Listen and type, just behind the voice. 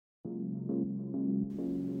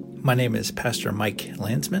My name is Pastor Mike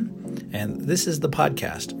Landsman, and this is the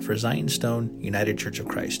podcast for Zion Stone United Church of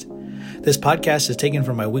Christ. This podcast is taken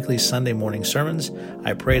from my weekly Sunday morning sermons.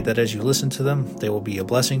 I pray that as you listen to them, they will be a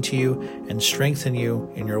blessing to you and strengthen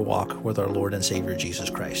you in your walk with our Lord and Savior Jesus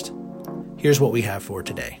Christ. Here's what we have for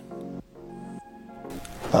today.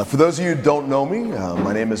 For those of you who don't know me,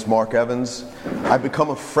 my name is Mark Evans. I've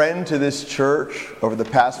become a friend to this church over the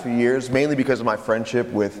past few years, mainly because of my friendship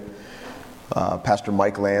with Pastor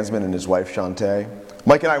Mike Landsman and his wife Shantae.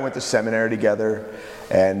 Mike and I went to seminary together,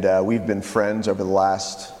 and we've been friends over the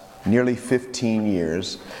last nearly 15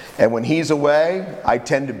 years. And when he's away, I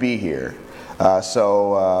tend to be here.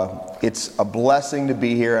 So it's a blessing to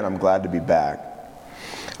be here, and I'm glad to be back.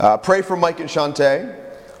 Pray for Mike and Shantae.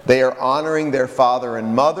 They are honoring their father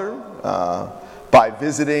and mother by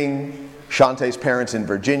visiting Shantae's parents in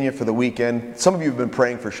Virginia for the weekend. Some of you have been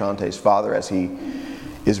praying for Shantae's father as he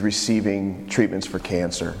is receiving treatments for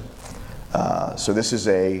cancer. So this is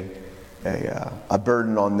a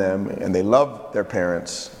burden on them, and they love their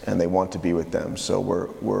parents and they want to be with them. So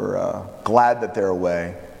we're glad that they're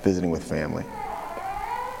away visiting with family.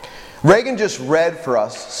 Reagan just read for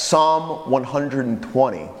us Psalm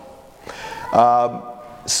 120.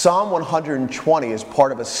 Psalm 120 is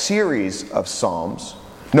part of a series of psalms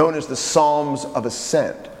known as the Psalms of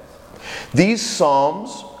Ascent. These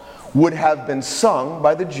psalms would have been sung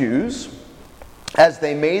by the Jews as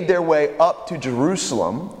they made their way up to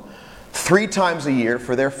Jerusalem 3 times a year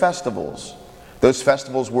for their festivals. Those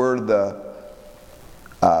festivals were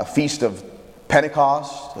the Feast of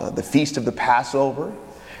Pentecost, the Feast of the Passover,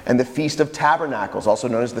 and the Feast of Tabernacles, also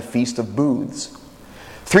known as the Feast of Booths.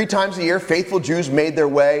 3 times a year, faithful Jews made their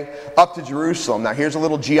way up to Jerusalem. Now here's a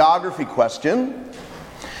little geography question.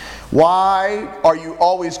 Why are you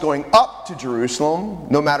always going up to Jerusalem,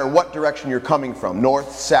 no matter what direction you're coming from,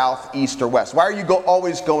 north, south, east, or west? Why are you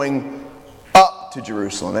always going up to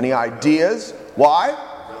Jerusalem? Any ideas?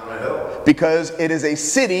 Why? Because it is a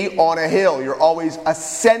city on a hill. You're always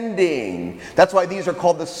ascending. That's why these are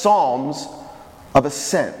called the Psalms of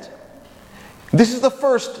Ascent. This is the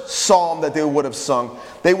first psalm that they would have sung.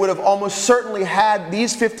 They would have almost certainly had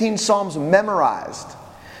these 15 psalms memorized,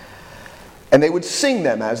 and they would sing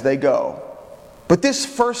them as they go. But this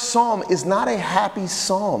first psalm is not a happy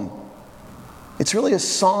psalm. It's really a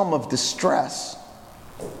psalm of distress.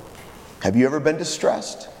 Have you ever been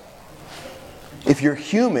distressed? If you're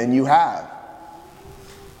human, you have.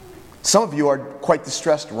 Some of you are quite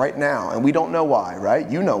distressed right now, and we don't know why, right?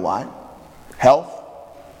 You know why. Health,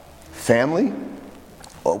 family,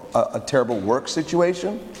 a terrible work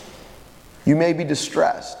situation. You may be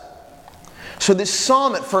distressed. So this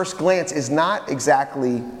psalm at first glance is not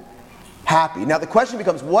exactly happy. Now the question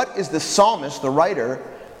becomes, what is the psalmist, the writer,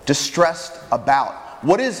 distressed about?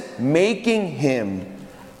 What is making him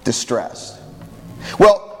distressed?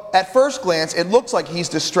 Well, at first glance, it looks like he's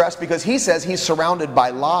distressed because he says he's surrounded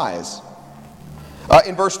by lies.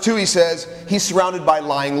 In verse 2 he says he's surrounded by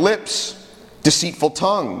lying lips, deceitful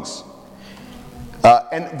tongues.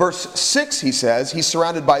 And verse 6 he says he's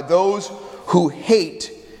surrounded by those who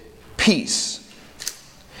hate peace.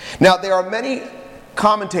 Now there are many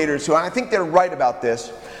commentators who, and I think they're right about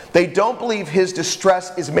this, they don't believe his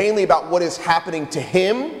distress is mainly about what is happening to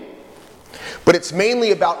him, but it's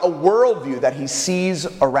mainly about a worldview that he sees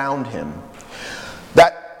around him.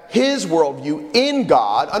 That his worldview in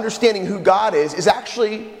God, understanding who God is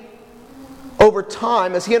actually, over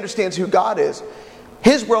time, as he understands who God is,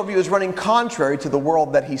 his worldview is running contrary to the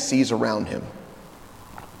world that he sees around him.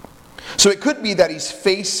 So it could be that he's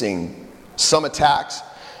facing some attacks,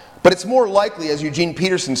 but it's more likely, as Eugene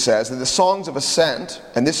Peterson says, that the Songs of Ascent,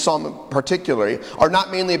 and this psalm particularly, are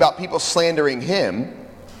not mainly about people slandering him.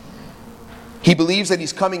 He believes that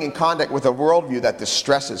he's coming in contact with a worldview that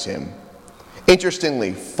distresses him.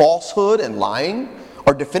 Interestingly, falsehood and lying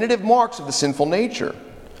are definitive marks of the sinful nature.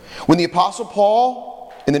 When the Apostle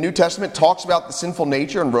Paul in the New Testament talks about the sinful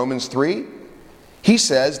nature in Romans 3, he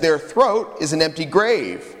says their throat is an empty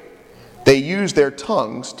grave. They use their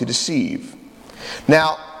tongues to deceive.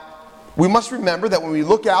 Now, we must remember that when we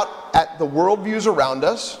look out at the worldviews around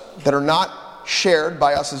us that are not shared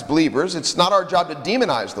by us as believers, it's not our job to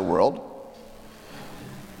demonize the world.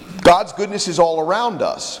 God's goodness is all around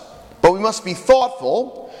us. But we must be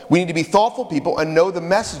thoughtful. We need to be thoughtful people and know the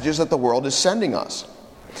messages that the world is sending us.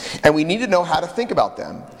 And we need to know how to think about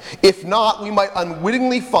them. If not, we might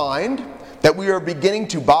unwittingly find that we are beginning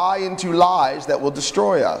to buy into lies that will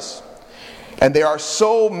destroy us. And there are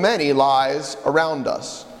so many lies around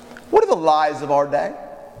us. What are the lies of our day?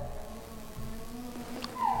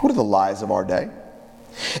 What are the lies of our day?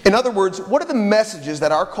 In other words, what are the messages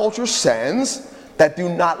that our culture sends that do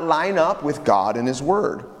not line up with God and His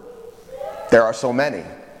Word. There are so many.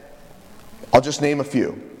 I'll just name a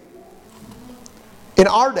few. In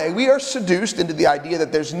our day, we are seduced into the idea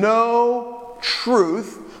that there's no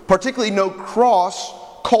truth, particularly no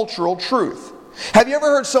cross-cultural truth. Have you ever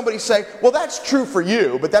heard somebody say, well, that's true for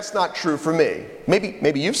you, but that's not true for me?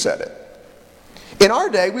 Maybe you've said it. In our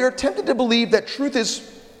day, we are tempted to believe that truth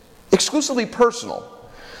is exclusively personal,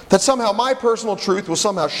 that somehow my personal truth will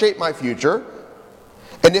somehow shape my future,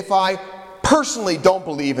 and if I personally don't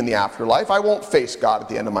believe in the afterlife, I won't face God at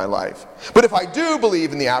the end of my life. But if I do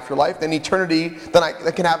believe in the afterlife, then I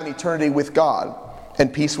can have an eternity with God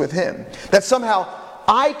and peace with Him. That somehow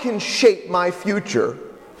I can shape my future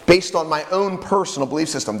based on my own personal belief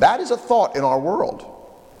system. That is a thought in our world.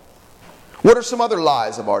 What are some other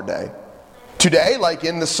lies of our day? Today, like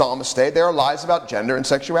in the psalmist's day, there are lies about gender and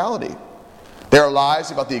sexuality. There are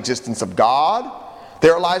lies about the existence of God.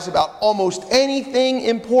 There are lies about almost anything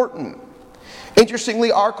important.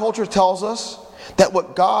 Interestingly, our culture tells us that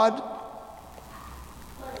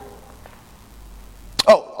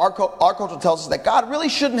our culture tells us that God really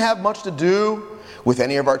shouldn't have much to do with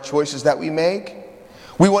any of our choices that we make.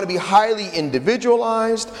 We want to be highly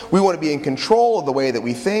individualized. We want to be in control of the way that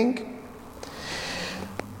we think.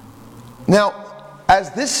 Now,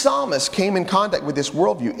 as this psalmist came in contact with this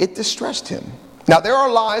worldview, it distressed him. Now, there are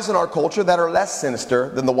lies in our culture that are less sinister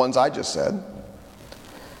than the ones I just said.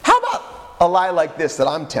 How about a lie like this that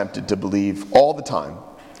I'm tempted to believe all the time?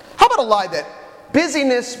 How about a lie that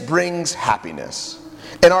busyness brings happiness?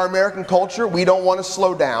 In our American culture, we don't want to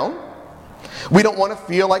slow down. We don't want to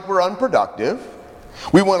feel like we're unproductive.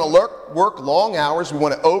 We want to work long hours. We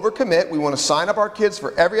want to overcommit. We want to sign up our kids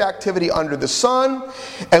for every activity under the sun.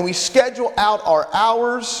 And we schedule out our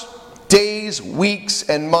hours, days, weeks,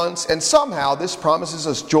 and months. And somehow this promises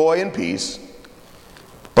us joy and peace.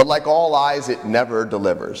 But like all lies, it never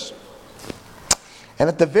delivers. And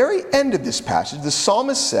at the very end of this passage, the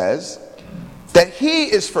psalmist says that he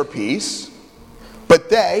is for peace, but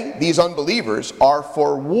they, these unbelievers, are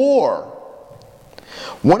for war.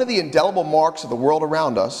 One of the indelible marks of the world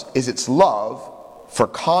around us is its love for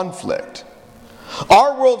conflict.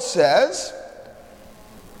 Our world says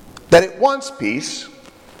that it wants peace,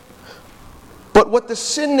 but what the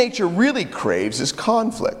sin nature really craves is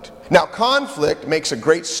conflict. Now, conflict makes a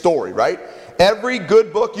great story, right? Every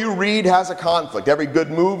good book you read has a conflict. Every good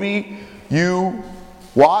movie you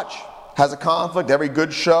watch has a conflict. Every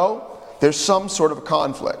good show, there's some sort of a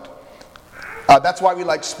conflict. That's why we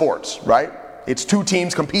like sports, right? It's two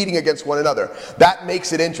teams competing against one another. That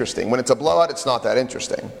makes it interesting. When it's a blowout, it's not that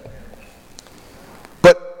interesting.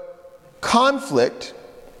 But conflict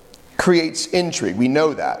creates intrigue. We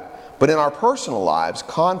know that. But in our personal lives,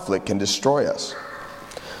 conflict can destroy us.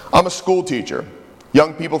 I'm a school teacher.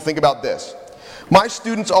 Young people, think about this. My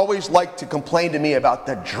students always like to complain to me about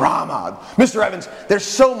the drama. Mr. Evans, there's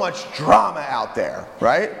so much drama out there,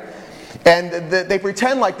 right? And they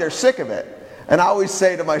pretend like they're sick of it. And I always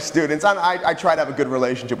say to my students, I try to have a good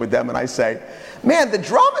relationship with them, and I say, man, the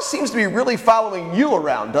drama seems to be really following you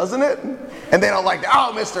around, doesn't it? And they don't like,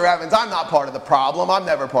 oh, Mr. Evans, I'm not part of the problem. I'm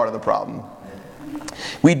never part of the problem.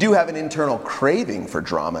 We do have an internal craving for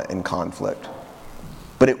drama and conflict,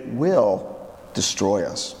 but it will destroy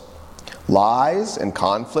us. Lies and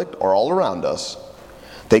conflict are all around us.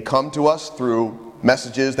 They come to us through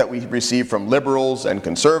messages that we receive from liberals and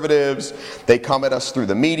conservatives. They come at us through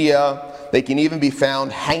the media. They can even be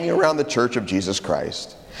found hanging around the Church of Jesus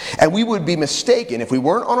Christ. And we would be mistaken if we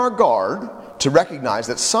weren't on our guard to recognize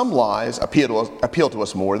that some lies appeal to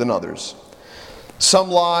us more than others. Some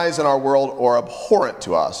lies in our world are abhorrent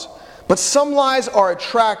to us, but some lies are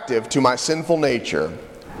attractive to my sinful nature.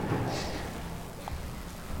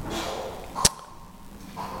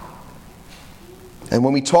 And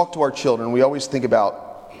when we talk to our children, we always talk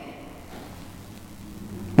about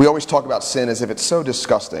sin as if it's so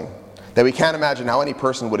disgusting that we can't imagine how any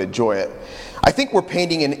person would enjoy it. I think we're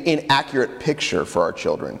painting an inaccurate picture for our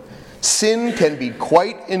children. Sin can be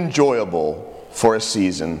quite enjoyable for a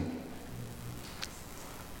season.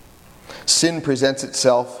 Sin presents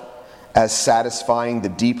itself as satisfying the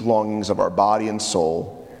deep longings of our body and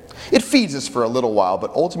soul. It feeds us for a little while,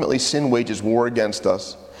 but ultimately sin wages war against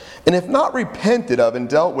us. And if not repented of and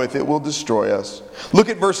dealt with, it will destroy us. Look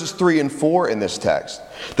at verses 3 and 4 in this text.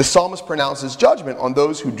 The psalmist pronounces judgment on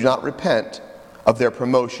those who do not repent of their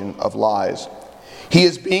promotion of lies. He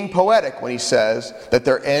is being poetic when he says that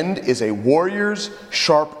their end is a warrior's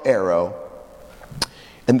sharp arrow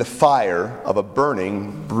and the fire of a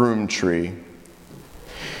burning broom tree.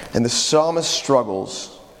 And the psalmist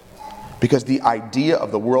struggles because the idea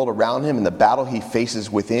of the world around him and the battle he faces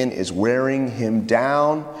within is wearing him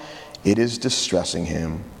down. It is distressing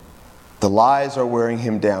him. The lies are wearing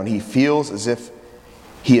him down. He feels as if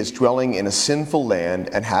he is dwelling in a sinful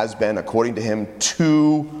land and has been, according to him,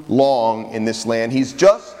 too long in this land. He's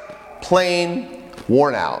just plain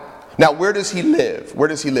worn out. Now, where does he live? Where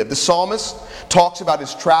does he live? The psalmist talks about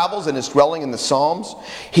his travels and his dwelling in the Psalms.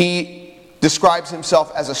 He describes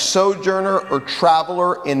himself as a sojourner or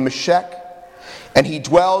traveler in Meshech, and he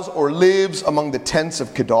dwells or lives among the tents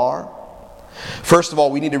of Kedar. First of all,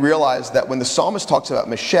 we need to realize that when the psalmist talks about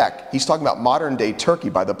Meshech, he's talking about modern-day Turkey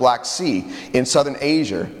by the Black Sea in southern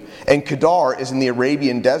Asia, and Kedar is in the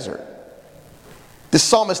Arabian desert. The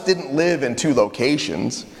psalmist didn't live in two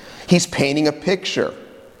locations. He's painting a picture.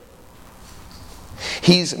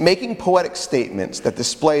 He's making poetic statements that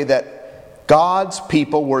display that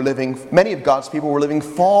many of God's people were living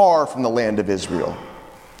far from the land of Israel.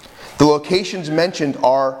 The locations mentioned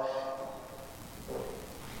are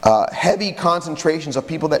heavy concentrations of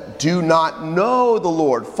people that do not know the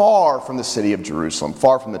Lord, far from the city of Jerusalem,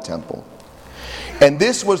 far from the temple. And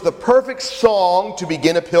this was the perfect song to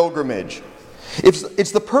begin a pilgrimage.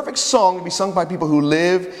 It's the perfect song to be sung by people who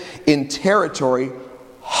live in territory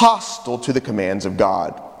hostile to the commands of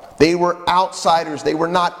God. They were outsiders. They were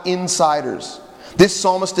not insiders. This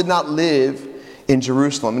psalmist did not live in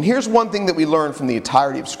Jerusalem. And here's one thing that we learn from the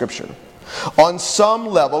entirety of Scripture. On some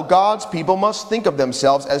level, God's people must think of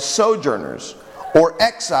themselves as sojourners or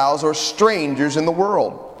exiles or strangers in the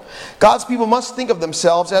world. God's people must think of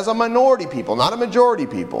themselves as a minority people, not a majority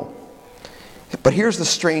people. But here's the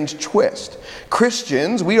strange twist.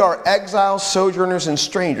 Christians, we are exiles, sojourners, and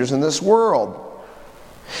strangers in this world.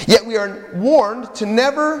 Yet we are warned to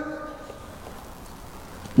never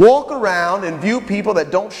walk around and view people that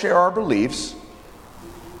don't share our beliefs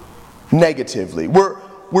negatively. We're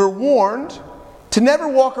warned to never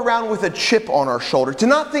walk around with a chip on our shoulder, to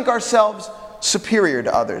not think ourselves superior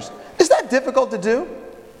to others. Is that difficult to do?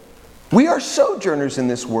 We are sojourners in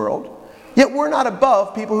this world, yet we're not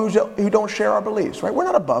above people who don't share our beliefs, right? We're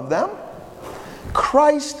not above them.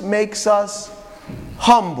 Christ makes us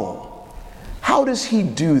humble. How does he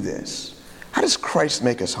do this? How does Christ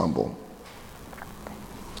make us humble?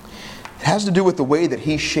 It has to do with the way that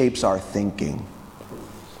he shapes our thinking.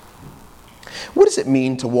 What does it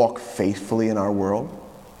mean to walk faithfully in our world?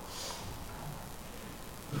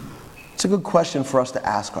 It's a good question for us to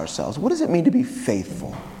ask ourselves. What does it mean to be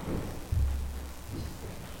faithful?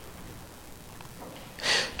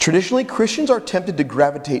 Traditionally, Christians are tempted to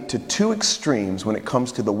gravitate to two extremes when it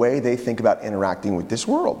comes to the way they think about interacting with this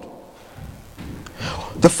world.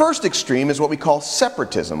 The first extreme is what we call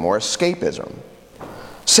separatism or escapism.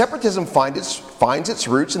 Separatism finds its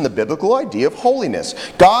roots in the biblical idea of holiness.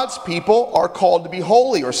 God's people are called to be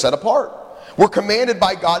holy or set apart. We're commanded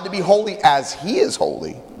by God to be holy as he is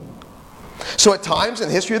holy. So at times in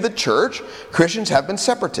the history of the church, Christians have been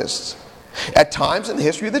separatists. At times in the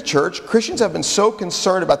history of the church, Christians have been so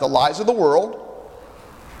concerned about the lies of the world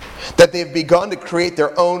that they've begun to create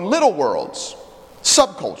their own little worlds,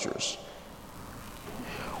 subcultures.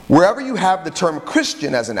 Wherever you have the term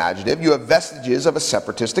Christian as an adjective, you have vestiges of a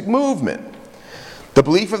separatistic movement. The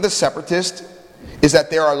belief of the separatist is that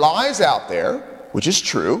there are lies out there, which is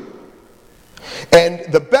true, and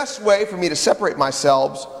the best way for me to separate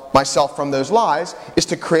myself from those lies is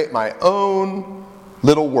to create my own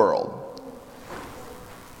little world.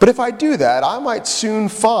 But if I do that, I might soon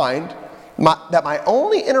find that my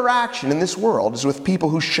only interaction in this world is with people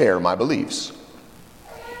who share my beliefs.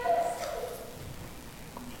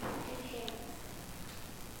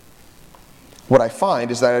 What I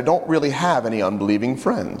find is that I don't really have any unbelieving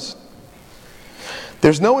friends.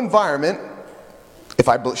 There's no environment, if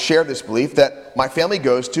I share this belief, that my family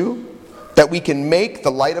goes to, that we can make the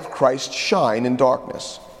light of Christ shine in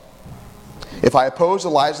darkness. If I oppose the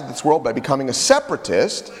lies of this world by becoming a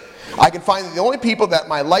separatist, I can find that the only people that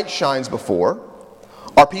my light shines before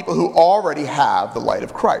are people who already have the light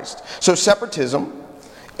of Christ. So separatism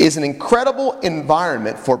is an incredible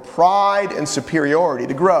environment for pride and superiority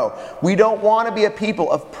to grow. We don't want to be a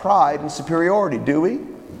people of pride and superiority, do we?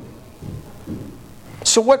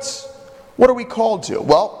 So what are we called to?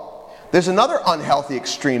 Well, there's another unhealthy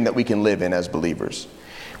extreme that we can live in as believers.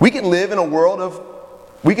 We can live in a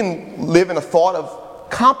thought of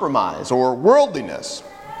compromise or worldliness.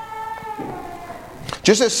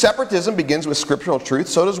 Just as separatism begins with scriptural truth,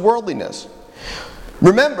 so does worldliness.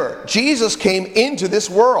 Remember, Jesus came into this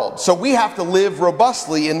world, so we have to live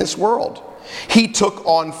robustly in this world. He took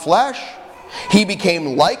on flesh. He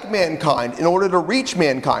became like mankind in order to reach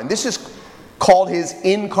mankind. This is called his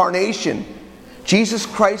incarnation. Jesus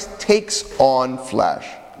Christ takes on flesh.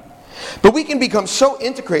 But we can become so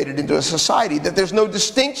integrated into a society that there's no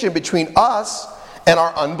distinction between us and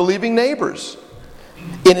our unbelieving neighbors.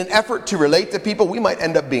 In an effort to relate to people, we might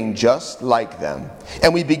end up being just like them.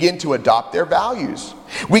 And we begin to adopt their values.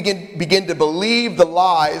 We can begin to believe the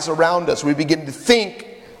lies around us. We begin to think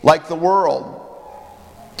like the world.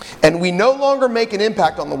 And we no longer make an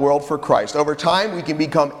impact on the world for Christ. Over time, we can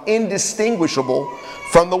become indistinguishable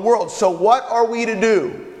from the world. So what are we to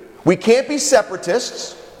do? We can't be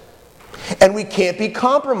separatists, and we can't be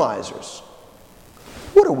compromisers.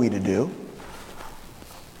 What are we to do?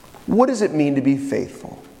 What does it mean to be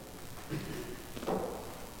faithful?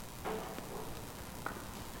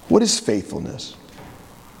 What is faithfulness?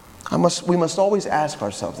 We must always ask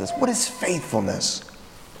ourselves this. What is faithfulness?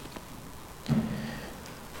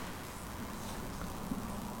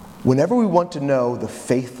 Whenever we want to know the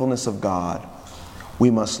faithfulness of God,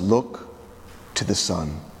 we must look to the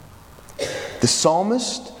Son. The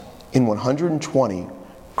psalmist in 120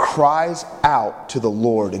 cries out to the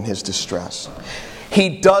Lord in his distress.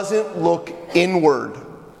 He doesn't look inward.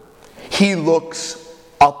 He looks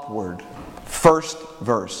upward. First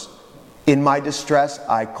verse. In my distress,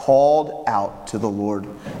 I called out to the Lord.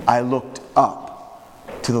 I looked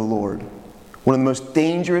up to the Lord. One of the most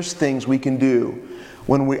dangerous things we can do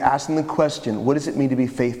when we're asking the question, what does it mean to be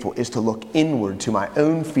faithful, is to look inward to my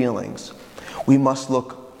own feelings. We must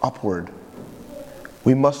look upward.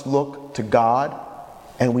 We must look to God,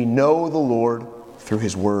 and we know the Lord through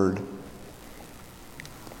His Word.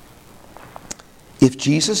 If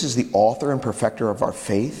Jesus is the author and perfecter of our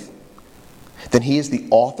faith, then He is the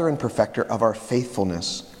author and perfecter of our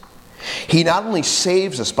faithfulness. He not only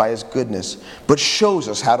saves us by His goodness, but shows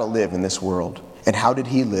us how to live in this world. And how did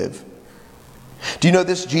He live? Do you know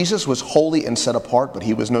this? Jesus was holy and set apart, but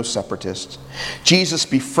He was no separatist. Jesus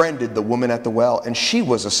befriended the woman at the well, and she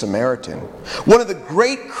was a Samaritan. One of the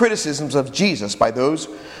great criticisms of Jesus by those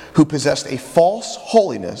who possessed a false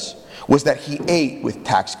holiness was that He ate with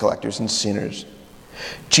tax collectors and sinners.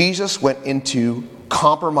 Jesus went into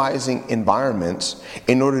compromising environments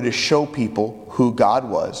in order to show people who God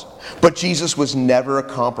was. But Jesus was never a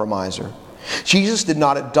compromiser. Jesus did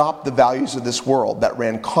not adopt the values of this world that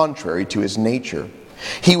ran contrary to His nature.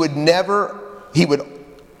 He would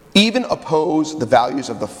even oppose the values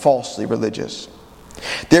of the falsely religious.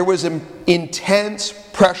 There was an intense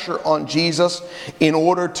pressure on Jesus in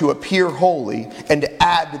order to appear holy and to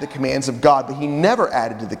add to the commands of God, but He never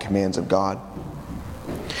added to the commands of God.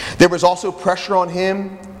 There was also pressure on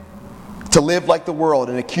Him to live like the world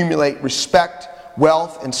and accumulate respect,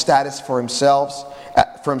 wealth, and status for himself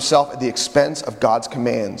at the expense of God's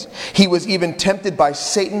commands. He was even tempted by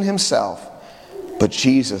Satan himself, but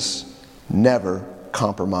Jesus never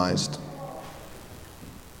compromised.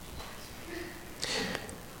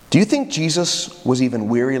 Do you think Jesus was even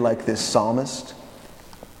weary like this psalmist?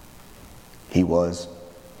 He was.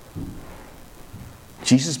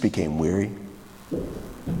 Jesus became weary.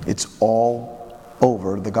 It's all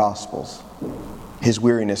over the Gospels. His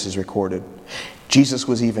weariness is recorded. Jesus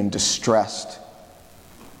was even distressed.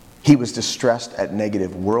 He was distressed at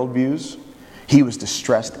negative worldviews. He was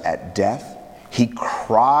distressed at death. He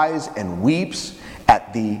cries and weeps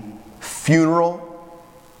at the funeral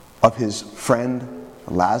of his friend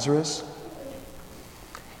Lazarus.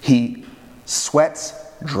 He sweats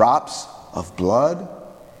drops of blood.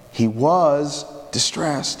 He was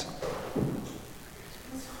distressed.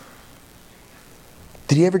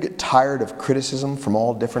 Did he ever get tired of criticism from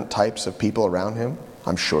all different types of people around him?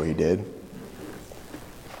 I'm sure he did.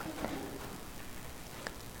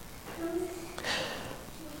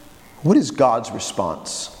 What is God's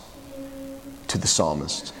response to the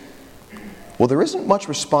psalmist? Well, there isn't much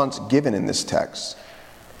response given in this text,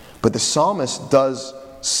 but the psalmist does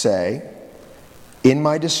say, "In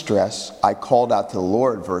my distress, I called out to the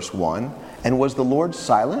Lord," verse 1, and was the Lord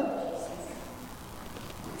silent?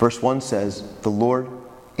 Verse 1 says, "The Lord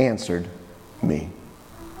answered me."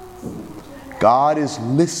 God is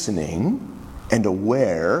listening and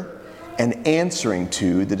aware and answering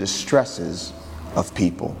to the distresses of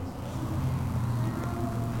people.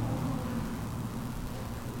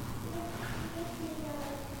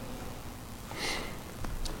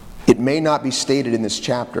 It may not be stated in this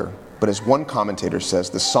chapter, but as one commentator says,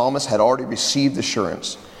 the psalmist had already received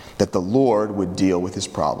assurance that the Lord would deal with his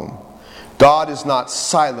problem. God is not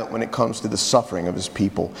silent when it comes to the suffering of His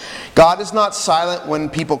people. God is not silent when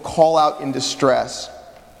people call out in distress.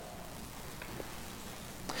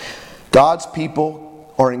 God's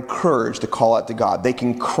people are encouraged to call out to God. They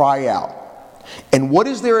can cry out. And what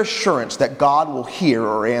is their assurance that God will hear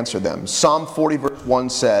or answer them? Psalm 40 verse 1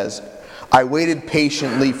 says, I waited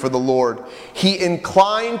patiently for the Lord. He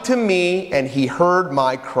inclined to me and he heard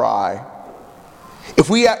my cry. If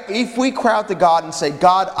we cry out to God and say,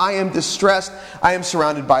 God, I am distressed, I am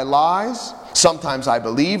surrounded by lies, sometimes I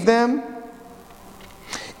believe them.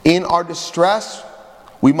 In our distress,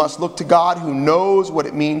 we must look to God who knows what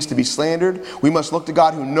it means to be slandered. We must look to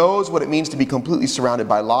God who knows what it means to be completely surrounded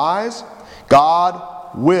by lies.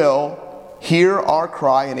 God will hear our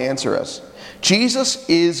cry and answer us. Jesus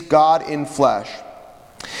is God in flesh.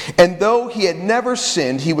 And though he had never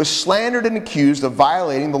sinned, he was slandered and accused of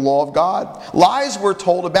violating the law of God. Lies were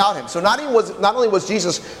told about him. So not only was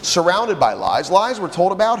Jesus surrounded by lies, lies were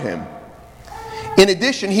told about him. In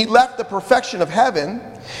addition, he left the perfection of heaven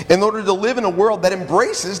in order to live in a world that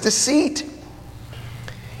embraces deceit.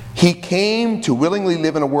 He came to willingly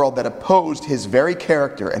live in a world that opposed his very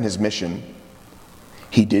character and his mission.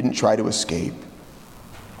 He didn't try to escape,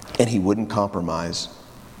 and he wouldn't compromise.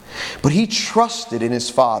 But he trusted in his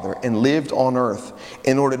Father and lived on earth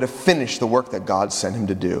in order to finish the work that God sent him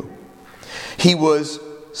to do. He was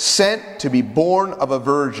sent to be born of a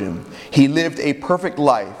virgin. He lived a perfect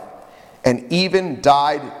life and even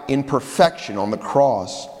died in perfection on the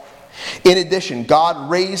cross. In addition,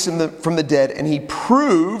 God raised him from the dead, and he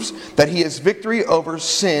proves that he has victory over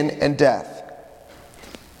sin and death.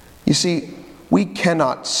 You see, we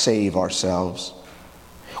cannot save ourselves.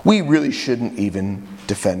 We really shouldn't even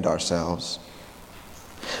defend ourselves.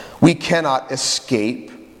 We cannot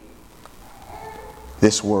escape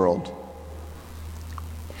this world.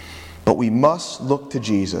 But we must look to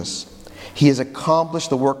Jesus. He has accomplished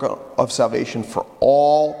the work of salvation for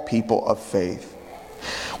all people of faith.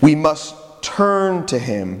 We must turn to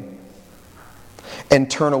him and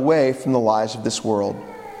turn away from the lies of this world.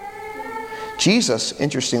 Jesus,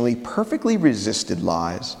 interestingly, perfectly resisted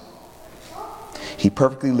lies. He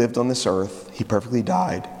perfectly lived on this earth, he perfectly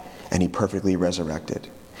died, and he perfectly resurrected.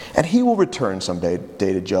 And he will return someday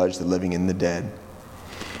to judge the living and the dead.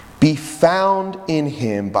 Be found in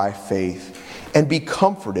him by faith, and be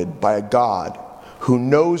comforted by a God who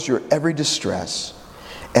knows your every distress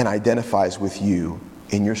and identifies with you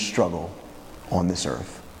in your struggle on this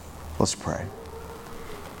earth. Let's pray.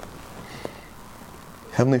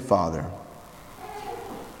 Heavenly Father,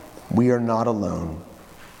 we are not alone,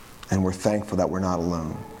 and we're thankful that we're not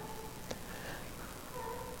alone.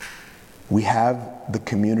 We have the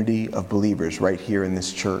community of believers right here in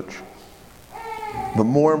this church. But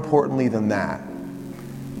more importantly than that,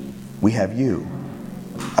 we have you,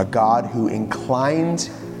 a God who inclines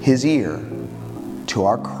his ear to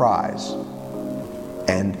our cries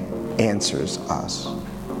and answers us.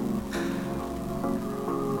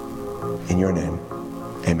 In your name,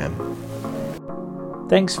 amen.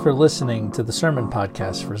 Thanks for listening to the Sermon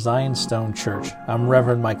Podcast for Zion Stone Church. I'm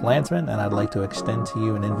Reverend Mike Landsman, and I'd like to extend to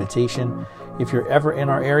you an invitation, if you're ever in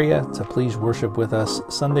our area, to please worship with us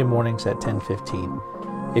Sunday mornings at 10:15.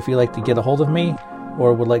 If you'd like to get a hold of me,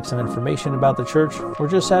 or would like some information about the church, or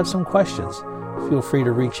just have some questions, feel free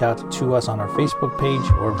to reach out to us on our Facebook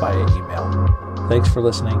page or via email. Thanks for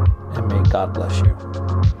listening, and may God bless you.